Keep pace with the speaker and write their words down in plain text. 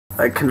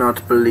I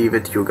cannot believe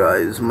it, you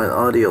guys. My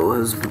audio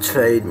has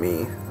betrayed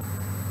me.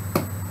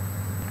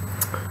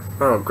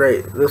 Oh,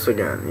 great. This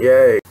again.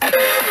 Yay.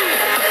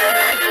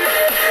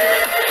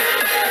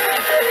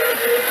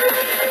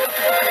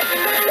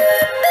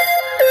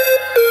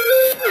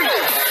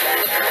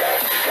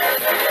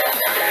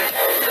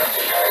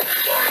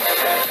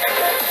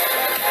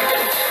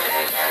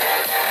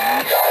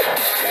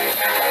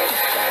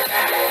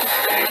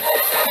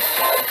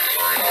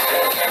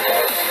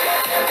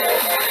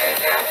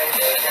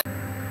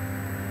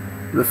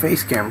 The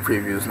face cam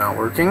preview is not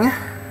working,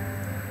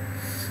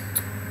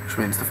 which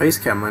means the face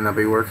cam might not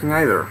be working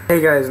either. Hey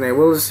guys, Nate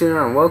Willis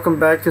here, and welcome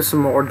back to some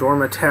more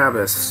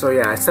Dormitabis. So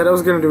yeah, I said I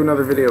was going to do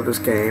another video of this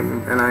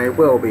game, and I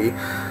will be,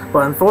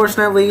 but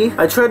unfortunately,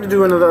 I tried to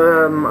do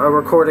another a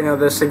recording of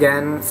this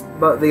again,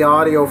 but the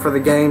audio for the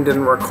game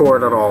didn't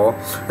record at all,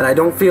 and I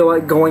don't feel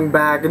like going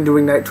back and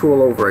doing Night 2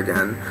 all over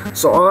again.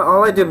 So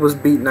all I did was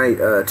beat Night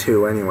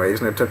 2 anyways,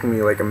 and it took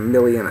me like a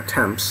million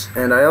attempts.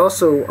 And I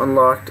also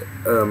unlocked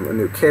a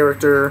new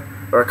character,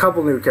 or a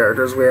couple new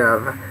characters. We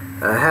have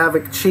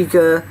Havoc,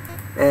 Chica,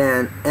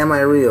 and Am I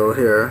Real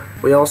here.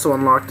 We also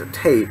unlocked a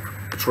tape,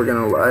 which we're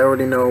gonna. I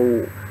already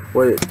know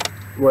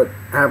what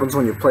happens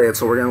when you play it,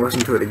 so we're gonna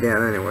listen to it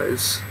again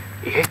anyways.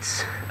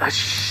 It's a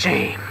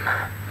shame.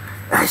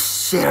 A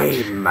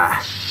shame.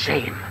 A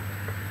shame.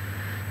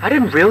 I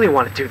didn't really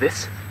want to do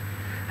this.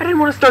 I didn't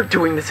want to start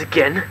doing this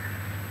again.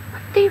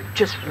 But they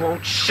just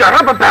won't shut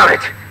up about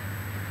it.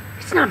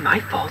 It's not my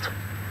fault.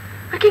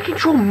 I can't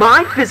control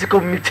my physical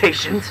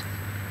mutations.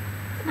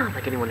 It's not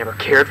like anyone ever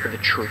cared for the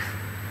truth.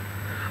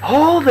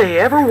 All they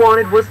ever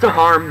wanted was to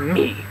harm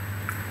me.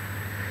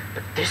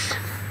 But this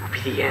will be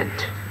the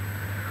end.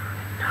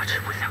 Not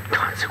without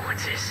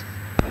consequences.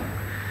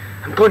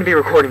 I'm going to be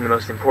recording the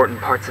most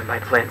important parts of my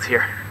plans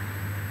here.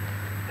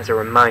 As a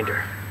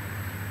reminder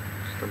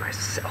for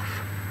myself.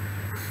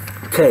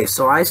 Okay,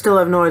 so I still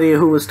have no idea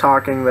who was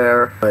talking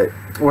there, but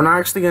we're not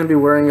actually going to be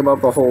worrying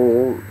about the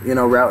whole,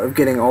 route of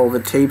getting all the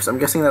tapes. I'm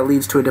guessing that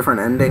leads to a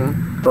different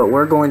ending, but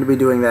we're going to be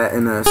doing that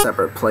in a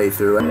separate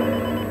playthrough.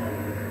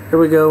 Here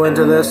we go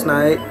into this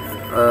night.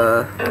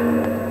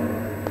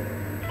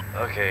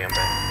 Okay, I'm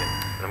back again.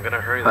 And I'm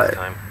gonna hurry this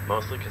time,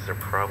 mostly because they're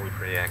probably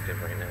pretty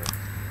active right now.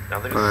 Now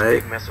there's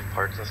this big mess of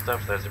parts and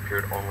stuff that has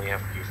appeared only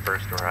after you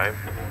first arrived.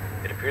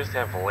 It appears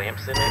to have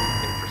lamps in it,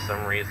 and for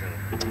some reason,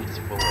 it's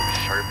full of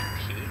sharp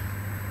teeth.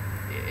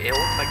 It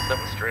looks like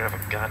something straight out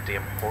of a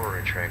goddamn horror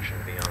attraction,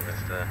 to be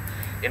honest.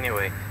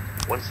 Anyway,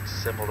 once it's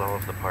assembled all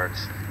of the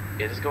parts,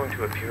 it is going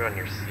to appear on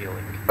your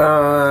ceiling.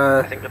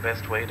 I think the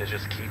best way to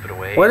just keep it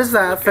away. What is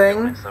that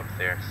thing? It's up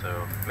there,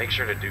 so make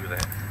sure to do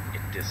that.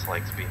 It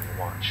dislikes being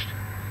watched.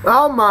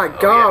 Oh my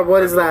god,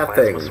 what is that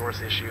thing? Plasma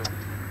source issue.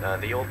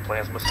 The old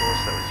plasma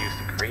source that was used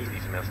to create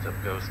these messed up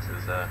ghosts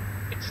is,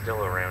 it's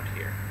still around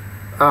here.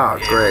 Oh,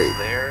 great. It's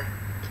there,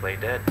 play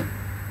dead.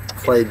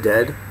 Play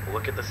dead?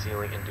 Look at the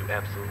ceiling and do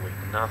absolutely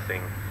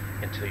nothing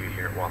until you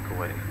hear it walk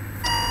away.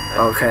 That's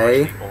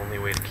okay. the only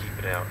way to keep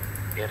it out.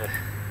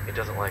 It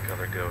doesn't like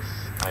other ghosts.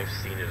 I've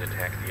seen it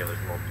attack the others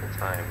multiple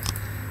times,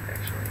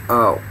 actually.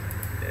 Oh.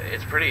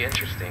 It's pretty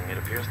interesting. It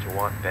appears to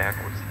want back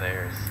what's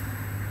theirs.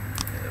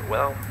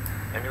 Well,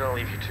 I'm gonna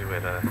leave you to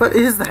it. What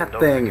is that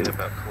thing? Don't forget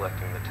about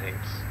collecting the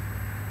tapes.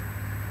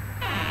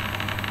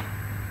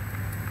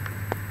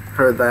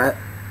 Heard that.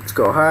 Let's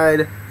go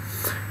hide.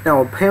 Now,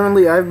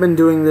 apparently I've been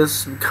doing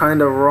this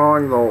kind of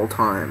wrong the whole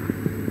time.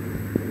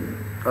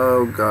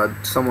 Oh god,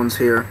 someone's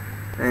here.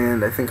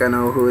 And I think I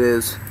know who it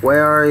is.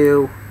 Where are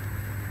you?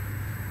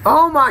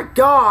 Oh my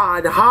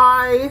god!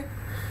 Hi!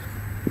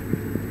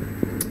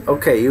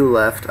 Okay, you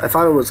left. I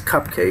thought it was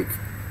Cupcake.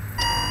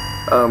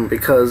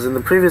 Because in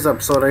the previous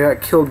episode I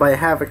got killed by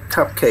Havoc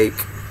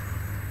Cupcake.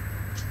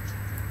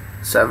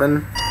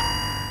 7?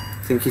 I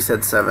think he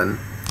said 7.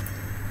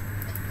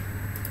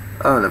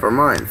 Oh, never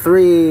mind.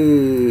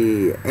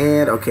 3!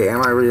 And, okay,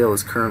 Am I Real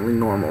is currently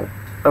normal.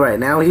 Alright,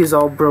 now he's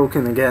all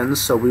broken again,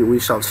 so we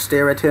shall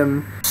stare at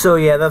him. So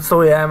yeah, that's the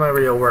way Am I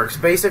Real works.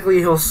 Basically,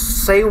 he'll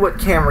say what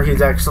camera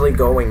he's actually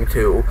going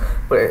to,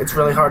 but it's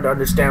really hard to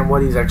understand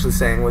what he's actually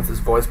saying with his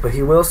voice, but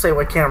he will say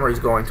what camera he's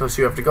going to,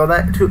 so you have to go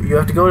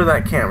to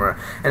that camera.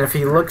 And if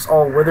he looks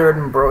all withered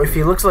and if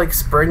he looks like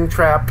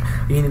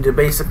Springtrap, you need to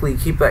basically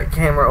keep that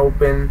camera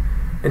open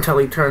until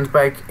he turns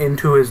back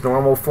into his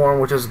normal form,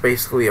 which is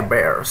basically a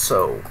bear,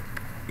 so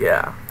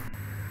yeah.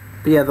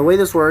 But yeah, the way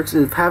this works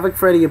is if Havoc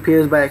Freddy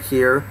appears back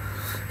here,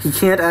 he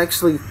can't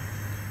actually...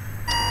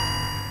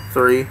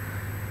 3.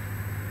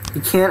 He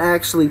can't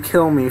actually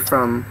kill me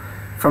from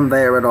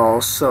there at all,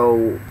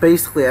 so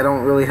basically I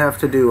don't really have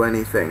to do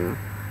anything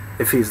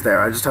if he's there.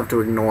 I just have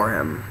to ignore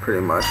him,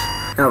 pretty much.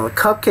 Now, the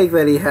cupcake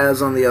that he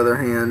has, on the other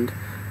hand,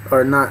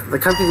 or not, the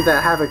cupcake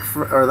that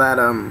Havoc, or that,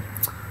 Am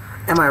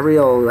I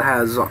Real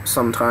has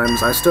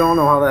sometimes, I still don't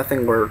know how that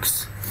thing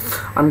works.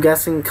 I'm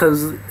guessing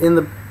because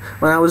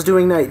when I was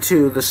doing Night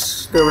 2,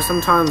 there were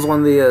some times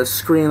when the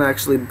screen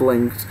actually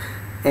blinked,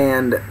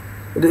 and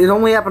it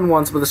only happened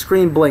once, but the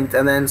screen blinked,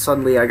 and then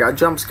suddenly I got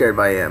jump scared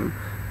by him.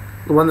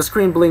 when the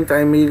screen blinked,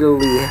 I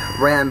immediately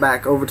ran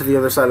back over to the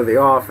other side of the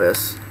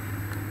office.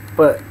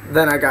 But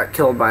then I got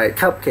killed by a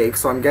cupcake,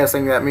 so I'm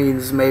guessing that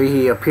means maybe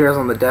he appears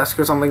on the desk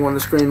or something when the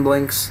screen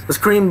blinks. The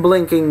screen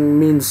blinking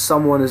means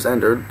someone is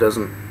entered,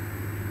 doesn't...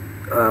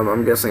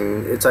 I'm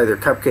guessing it's either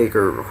Cupcake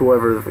or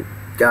whoever the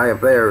guy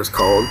up there is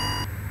called.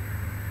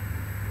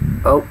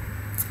 Oh.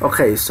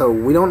 Okay, so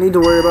we don't need to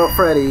worry about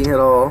Freddy at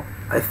all,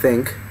 I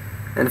think.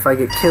 And if I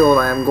get killed,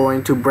 I am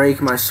going to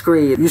break my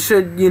screen. You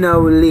should, you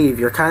know, leave.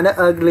 You're kind of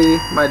ugly,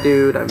 my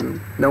dude.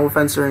 I'm no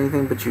offense or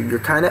anything, but you're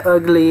kind of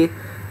ugly.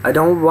 I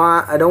don't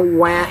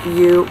want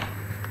you.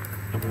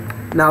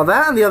 Now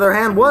that, on the other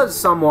hand, was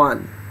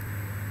someone.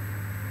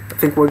 I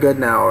think we're good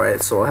now,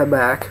 alright, so I'll head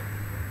back.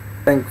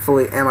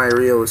 Thankfully, Am I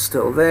Real is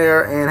still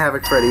there, and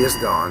Havoc Freddy is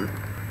gone.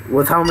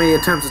 With how many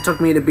attempts it took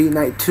me to beat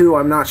Night 2,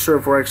 I'm not sure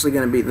if we're actually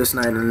going to beat this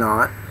night or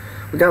not.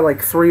 We got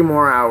like 3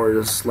 more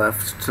hours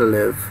left to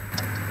live.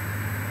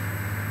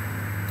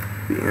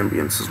 The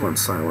ambience went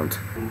silent.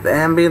 The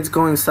ambience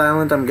going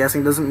silent, I'm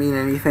guessing, doesn't mean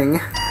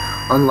anything.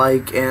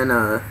 Unlike in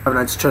Five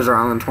Nights at Treasure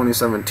Island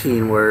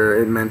 2017,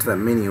 where it meant that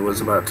Minnie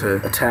was about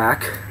to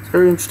attack. It's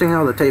very interesting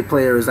how the tape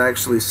player is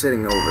actually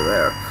sitting over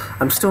there.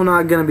 I'm still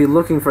not going to be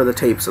looking for the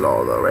tapes at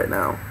all, though, right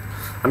now.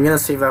 I'm going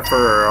to save that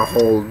for a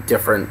whole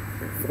different...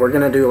 We're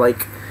going to do,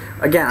 like...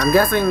 Again, I'm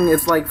guessing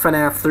it's like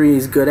FNAF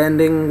 3's good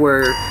ending,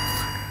 where...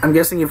 I'm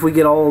guessing if we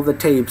get all of the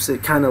tapes,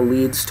 it kind of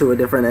leads to a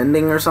different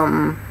ending or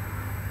something.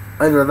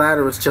 Either that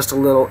or it's just a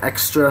little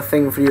extra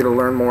thing for you to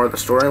learn more of the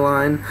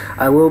storyline.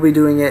 I will be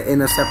doing it in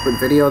a separate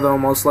video though,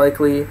 most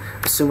likely,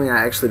 assuming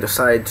I actually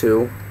decide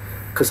to,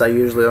 because I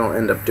usually don't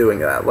end up doing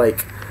that.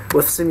 Like,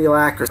 with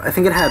Simulacrus, I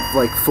think it had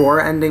like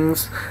 4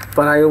 endings,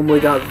 but I only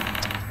got...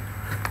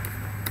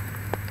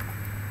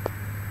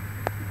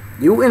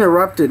 You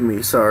interrupted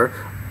me, sir.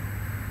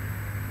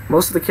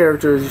 Most of the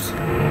characters...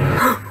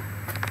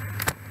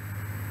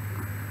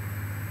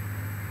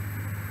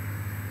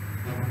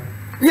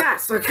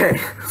 Yes, okay.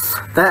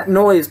 That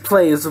noise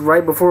plays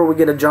right before we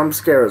get a jump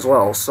scare as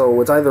well.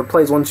 So it either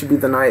plays once you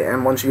beat the night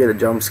and once you get a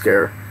jump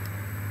scare.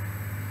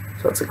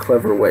 So that's a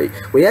clever way.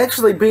 We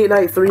actually beat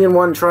Night 3 in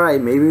 1 try.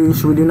 Maybe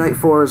should we do Night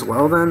 4 as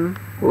well then?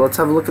 Well, let's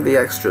have a look at the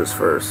extras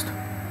first.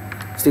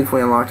 See if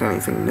we unlocked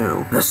anything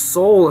new. The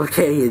Soul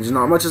Cage.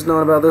 Not much is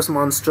known about this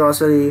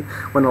monstrosity.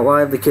 When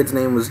alive, the kid's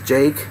name was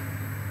Jake.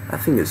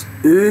 That thing is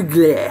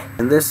ugly.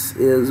 And this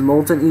is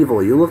Molten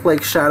Evil. You look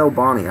like Shadow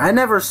Bonnie. I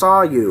never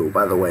saw you,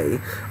 by the way.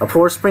 A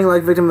poor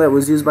spring-like victim that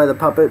was used by the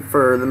puppet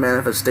for the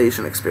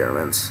manifestation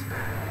experiments.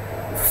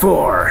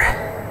 4.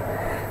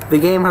 The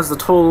game has a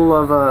total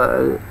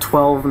of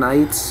 12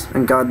 nights,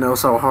 and God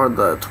knows how hard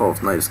the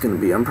 12th night is going to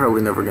be. I'm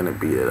probably never going to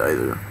beat it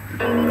either.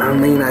 I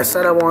mean, I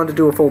said I wanted to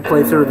do a full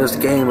playthrough of this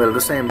game, but at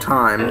the same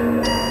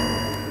time...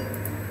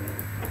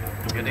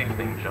 Good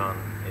evening, John.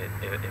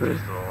 If you're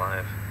still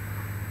alive.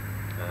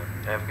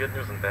 I have good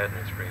news and bad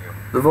news for you.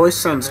 The voice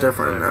sounds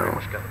different now.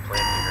 I've got the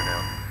plan figured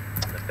out.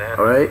 The bad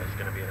news is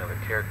going to be another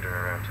character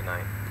around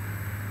tonight.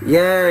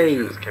 Yay!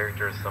 Sure this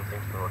character is something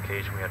from the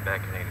location we had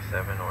back in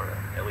 '87, or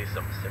at least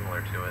something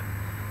similar to it.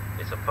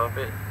 It's a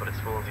puppet, but it's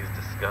full of these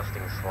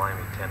disgusting,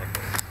 slimy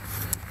tentacles.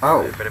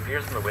 Oh. If it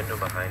appears in the window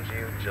behind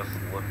you, just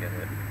look at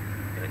it,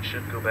 and it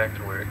should go back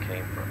to where it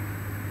came from.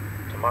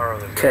 Tomorrow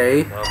there's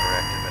going to be another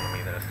active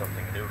enemy that has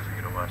something new for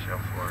you to watch out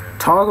for.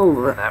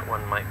 Toggle. That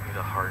one might be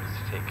the hardest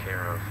to take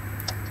care of.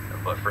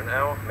 But for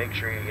now, make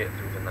sure you get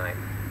through the night.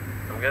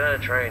 I'm gonna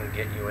try and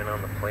get you in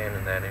on the plan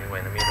and that anyway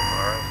to meet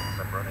tomorrow,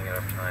 since I'm running out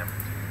of time.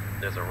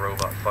 There's a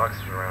robot fox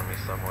around me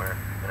somewhere,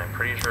 and I'm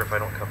pretty sure if I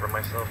don't cover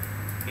myself,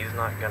 he's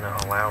not gonna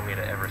allow me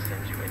to ever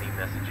send you any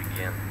message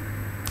again.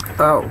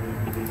 Oh.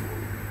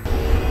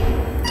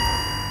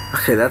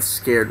 Okay, that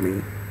scared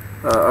me.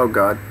 Oh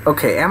god.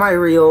 Okay, Am I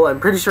Real? I'm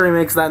pretty sure he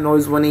makes that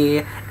noise when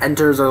he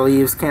enters or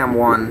leaves Cam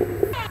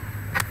 1.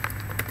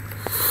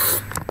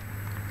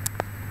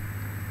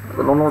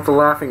 I don't know what the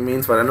laughing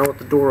means, but I know what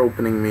the door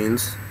opening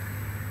means.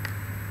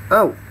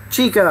 Oh,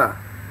 Chica!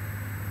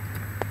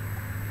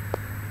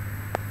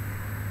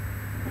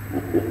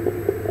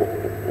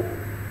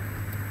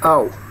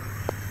 Oh.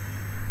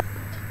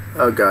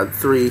 Oh god,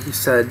 3, he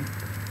said.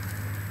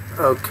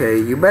 Okay,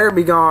 you better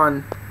be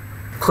gone.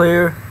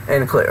 Clear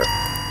and clear.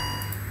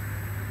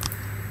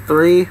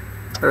 3?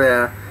 Oh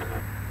yeah.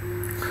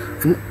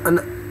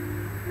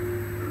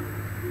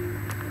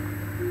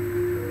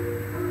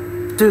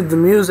 Dude, the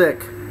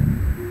music.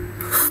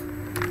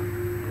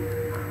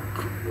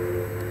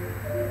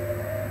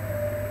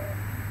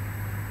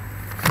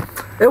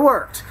 It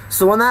worked!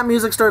 So when that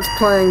music starts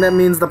playing, that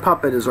means the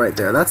puppet is right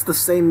there. That's the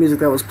same music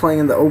that was playing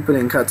in the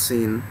opening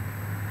cutscene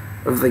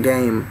of the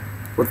game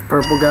with the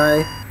purple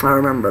guy. I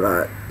remember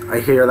that.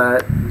 I hear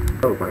that.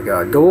 Oh my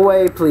god. Go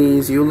away,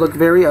 please. You look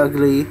very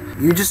ugly.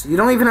 You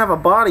don't even have a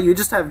body. You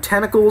just have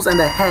tentacles and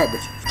a head.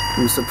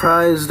 I'm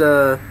surprised,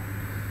 the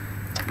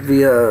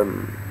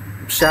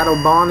Shadow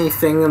Bonnie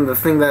thing and the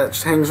thing that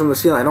hangs from the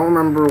ceiling. I don't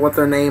remember what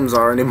their names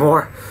are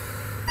anymore.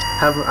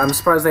 I'm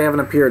surprised they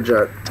haven't appeared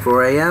yet.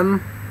 4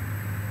 AM?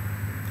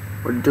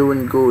 We're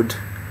doing good.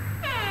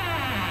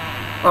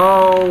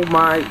 Oh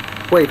my...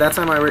 Wait, that's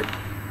on my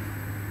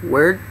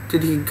Where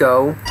did he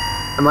go?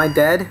 Am I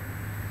dead?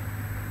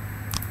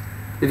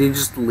 Did he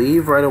just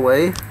leave right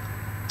away?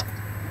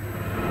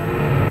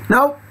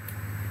 Nope.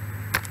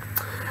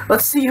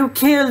 Let's see who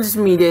kills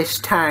me this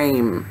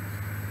time.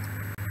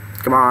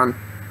 Come on.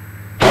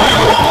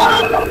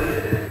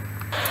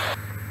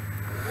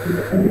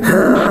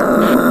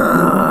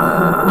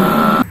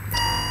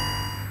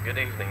 Good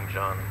evening,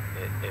 John.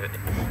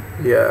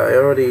 Yeah, I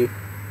already...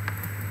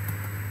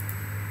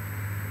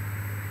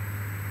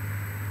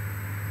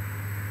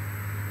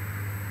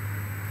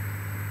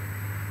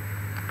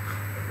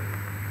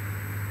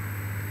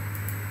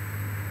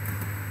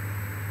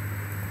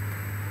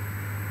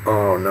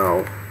 Oh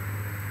no.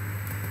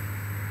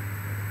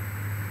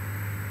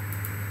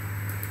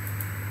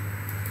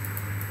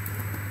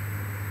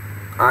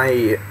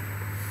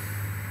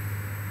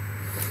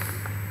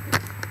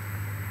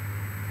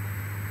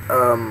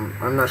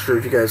 I'm not sure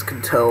if you guys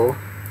can tell.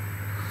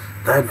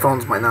 The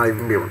headphones might not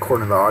even be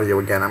recording the audio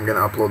again. I'm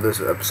gonna upload this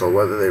episode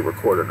whether they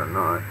record it or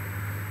not.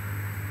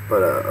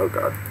 But, oh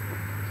god.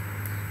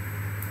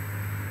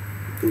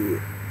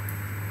 The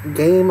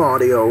game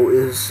audio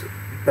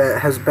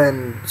has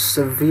been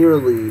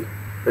severely...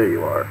 There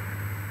you are.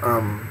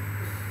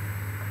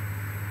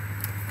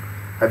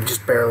 I've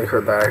just barely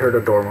heard that. I heard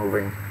a door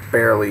moving.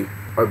 Barely.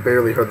 I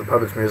barely heard the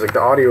puppets music.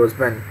 The audio has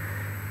been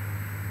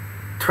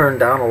turned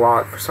down a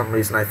lot for some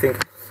reason. I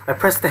think I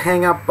pressed the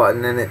hang up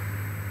button and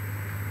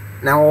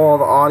now all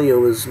the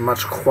audio is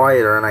much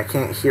quieter and I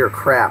can't hear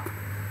crap.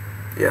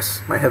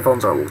 Yes, my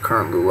headphones are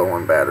currently low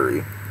on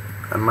battery.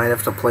 I might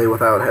have to play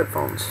without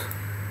headphones.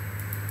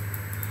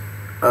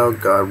 Oh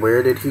god,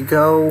 where did he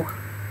go?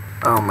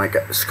 Oh my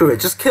god, screw it,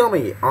 just kill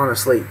me,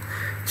 honestly.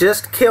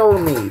 Just kill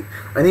me.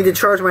 I need to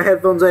charge my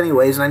headphones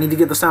anyways, and I need to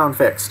get the sound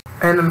fixed.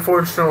 And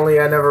unfortunately,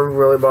 I never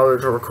really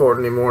bothered to record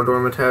any more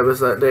Dormitabis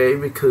that day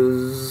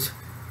because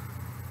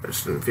I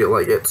just didn't feel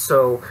like it.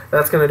 So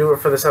that's gonna do it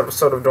for this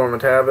episode of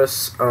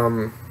Dormitabis.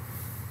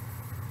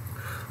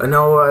 I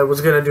know I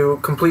was gonna do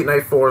complete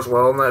night 4 as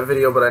well in that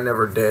video, but I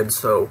never did.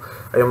 So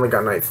I only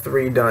got night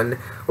 3 done.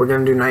 We're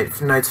gonna do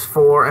nights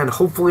 4 and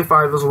hopefully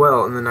 5 as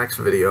well in the next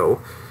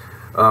video.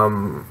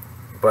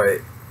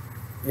 But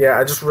yeah,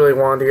 I just really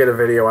wanted to get a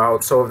video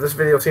out. So if this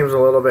video seems a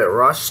little bit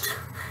rushed,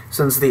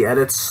 since the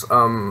edits,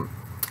 I'm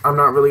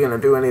not really gonna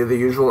do any of the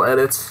usual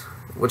edits,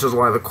 which is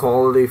why the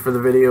quality for the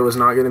video is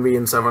not gonna be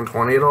in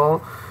 720 at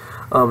all.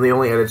 The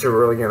only edits you're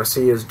really gonna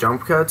see is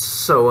jump cuts.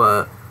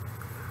 So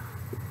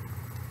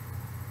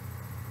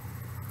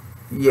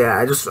yeah,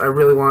 I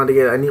really wanted to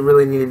get,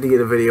 really needed to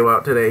get a video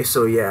out today.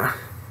 So yeah,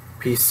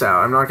 peace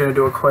out. I'm not gonna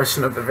do a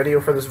question of the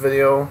video for this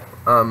video.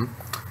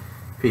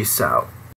 Peace out.